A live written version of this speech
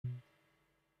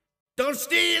Don't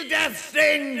steal Death's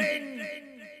sting!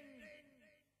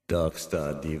 Dark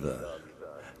Star Diva,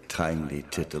 timely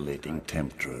titillating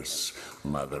temptress,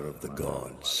 mother of the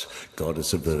gods,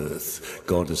 goddess of earth,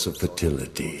 goddess of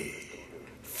fertility.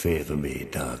 Favor me,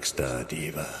 Dark Star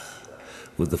Diva,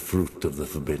 with the fruit of the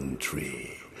forbidden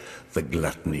tree, the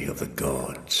gluttony of the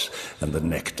gods, and the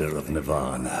nectar of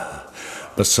nirvana.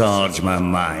 Massage my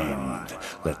mind,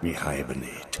 let me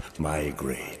hibernate,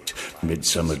 migrate,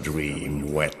 midsummer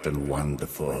dream, wet and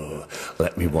wonderful.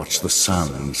 Let me watch the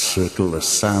sun circle the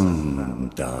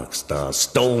sun, Dark Star,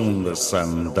 stone the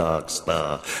sun, Dark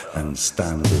Star, and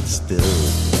stand it still.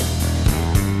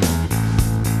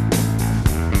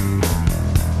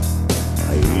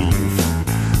 I leave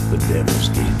the devil's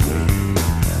gateway,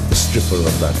 the stripper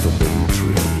of that forbidden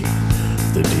tree,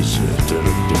 the deserter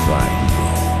of divine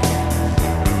law.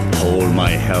 Hold my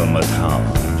helmet hard,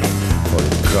 for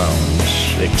it crowns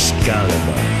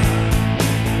Excalibur,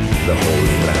 the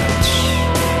holy lance.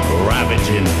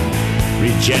 Ravaging,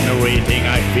 regenerating,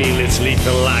 I feel its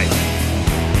lethal life.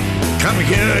 Come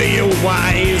here, you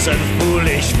wise and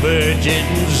foolish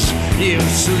virgins, you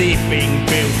sleeping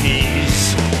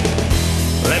beauties.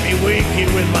 Let me wake you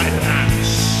with my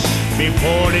lance,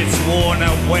 before it's worn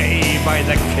away by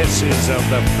the kisses of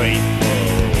the faithful.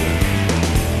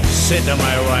 Sit on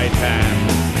my right hand,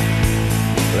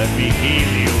 let me heal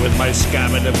you with my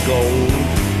scabbard of gold.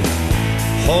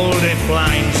 Hold it,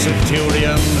 blind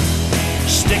centurion,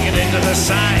 stick it into the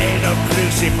side of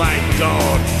crucified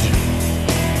God.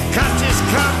 Cut his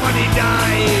cup when he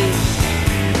dies,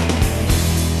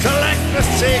 collect the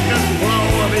sacred flow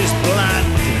of his blood.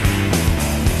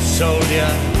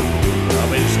 Soldier of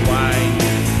his wine,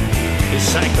 his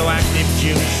psychoactive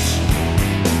juice,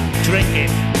 drink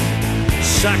it,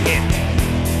 suck it,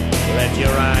 let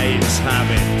your eyes have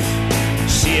it.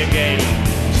 See again,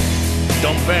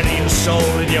 don't bury your soul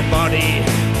in your body,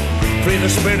 free the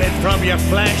spirit from your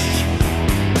flesh.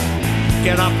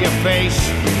 Get off your face,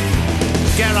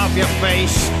 get off your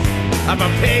face. I'm a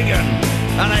pagan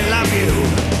and I love you,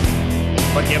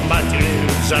 but your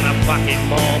multitudes are a fucking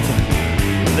mob.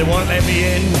 They won't let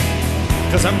me in,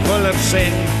 cause I'm full of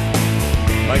sin.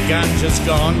 My ganja's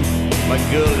gone, my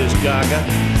girl is gaga,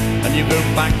 and you go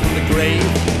back from the grave.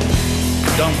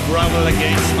 Don't grovel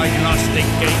against my Gnostic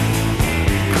gate.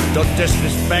 Don't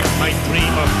disrespect my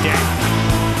dream of death.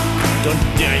 Don't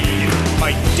dilute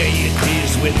my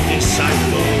deities with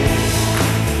disciples.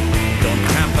 Don't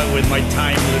tamper with my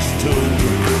timeless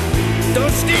tomb.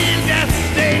 Don't steal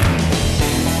Death's sting!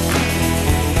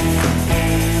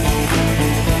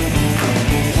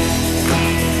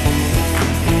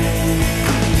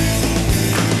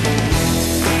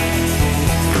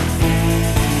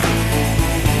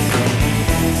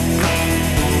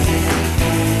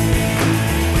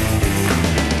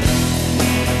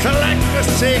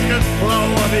 Sacred flow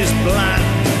of his blood,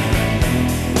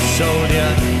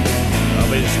 soldier of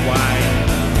his wine,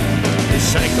 his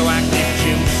psychoactive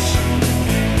juice.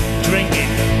 Drink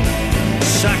it,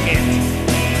 suck it,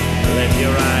 let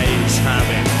your eyes have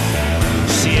it.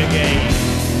 See again,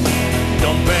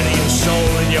 don't bury your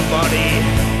soul in your body,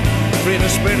 free the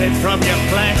spirit from your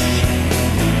flesh.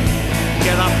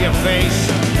 Get off your face,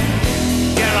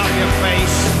 get off your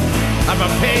face. I'm a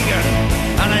pagan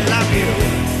and I love you,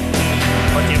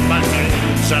 but your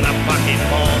multitudes are a fucking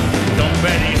bomb. Don't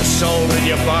bury your soul in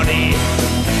your body,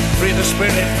 free the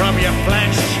spirit from your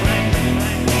flesh.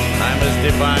 I'm as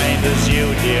divine as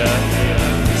you, dear,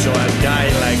 so I'll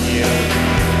die like you.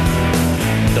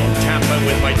 Don't tamper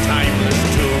with my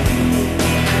timeless tomb.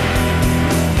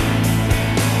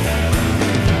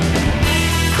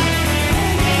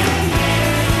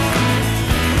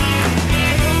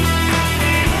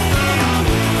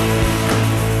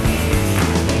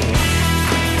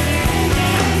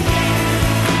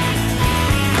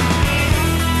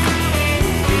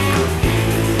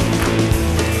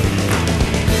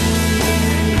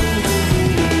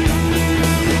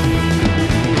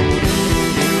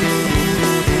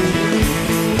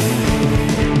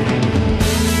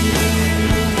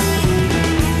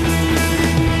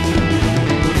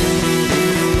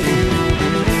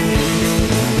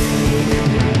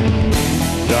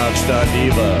 Star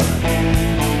Diva,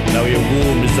 now your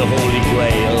womb is the holy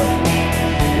grail,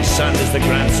 your son is the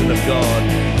grandson of God.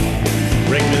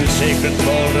 Bring me the sacred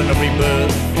cauldron of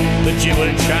rebirth, the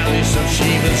jewel chalice of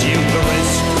Shiva's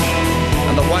Eucharist,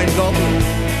 and the wine goblet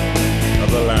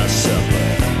of the Last Supper.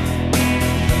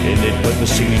 In it put the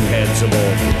singing heads of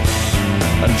Orpheus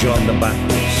and John the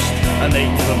Baptist, an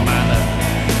eighth of manna,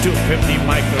 250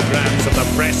 micrograms of the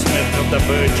breast milk of the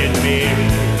Virgin Mary,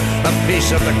 a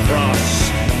piece of the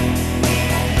cross,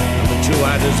 two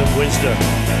adders of wisdom.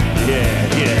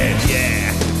 Yeah, yeah,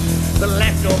 yeah. The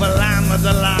leftover lamb of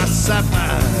the Last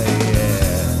Supper.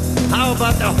 Yeah. How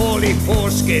about the holy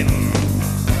foreskin?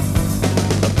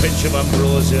 A pinch of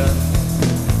ambrosia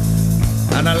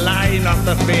and a line off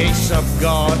the face of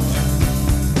God.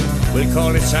 We'll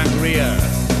call it sangria,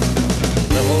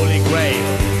 the Holy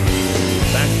Grail.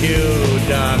 Thank you,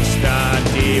 Dark Star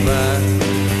Diva.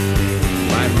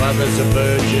 My mother's a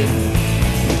virgin.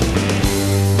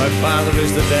 My father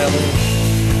is the devil.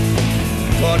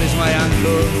 God is my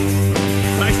uncle.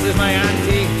 Christ is my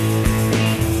auntie.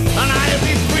 And I'll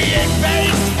be free in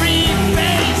base, free in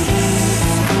base.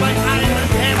 My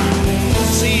island heaven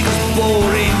seems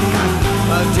boring.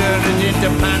 I'll turn it into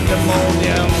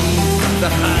pandemonium, the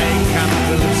high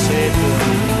capital of Satan.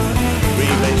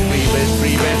 Freebass, freebass,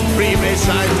 freebass, freebass,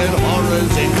 I turn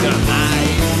horrors into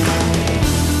highs,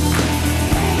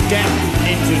 death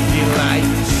into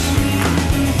delights.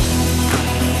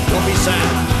 Don't be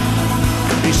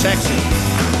sad, be sexy.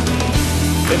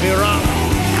 If you're wrong,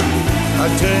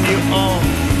 I'll turn you on.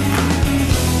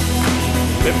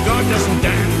 If God doesn't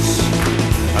dance,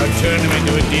 I'll turn him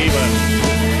into a diva.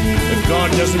 If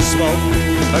God doesn't smoke,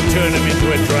 I'll turn him into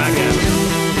a dragon.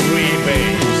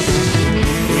 Freebass,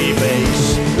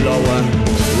 freebass, lower,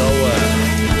 lower.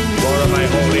 Borrow my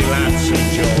holy lamp, St.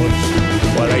 George,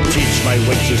 while I teach my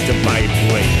witches to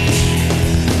vibrate.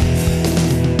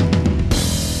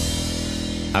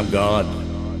 I'm God.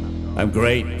 I'm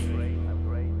great.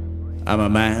 I'm a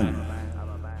man.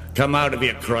 Come out of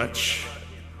your crutch.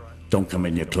 Don't come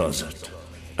in your closet.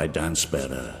 I dance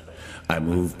better. I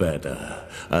move better.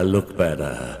 I look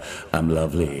better. I'm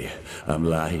lovely. I'm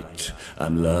light.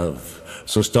 I'm love.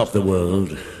 So stop the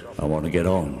world. I want to get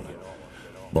on.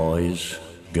 Boys,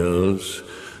 girls,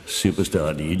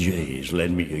 superstar DJs,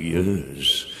 lend me your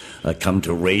ears. I come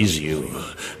to raise you,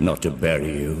 not to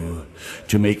bury you.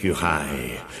 To make you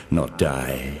high, not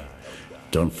die.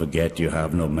 Don't forget you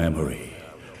have no memory.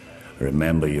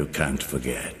 Remember you can't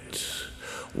forget.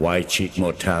 Why cheat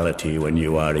mortality when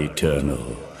you are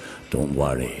eternal? Don't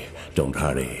worry, don't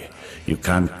hurry. You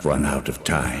can't run out of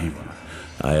time.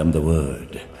 I am the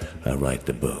Word. I write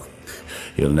the book.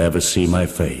 You'll never see my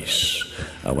face.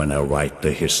 And when I write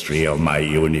the history of my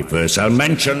universe, I'll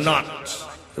mention not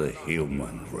the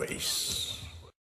human race.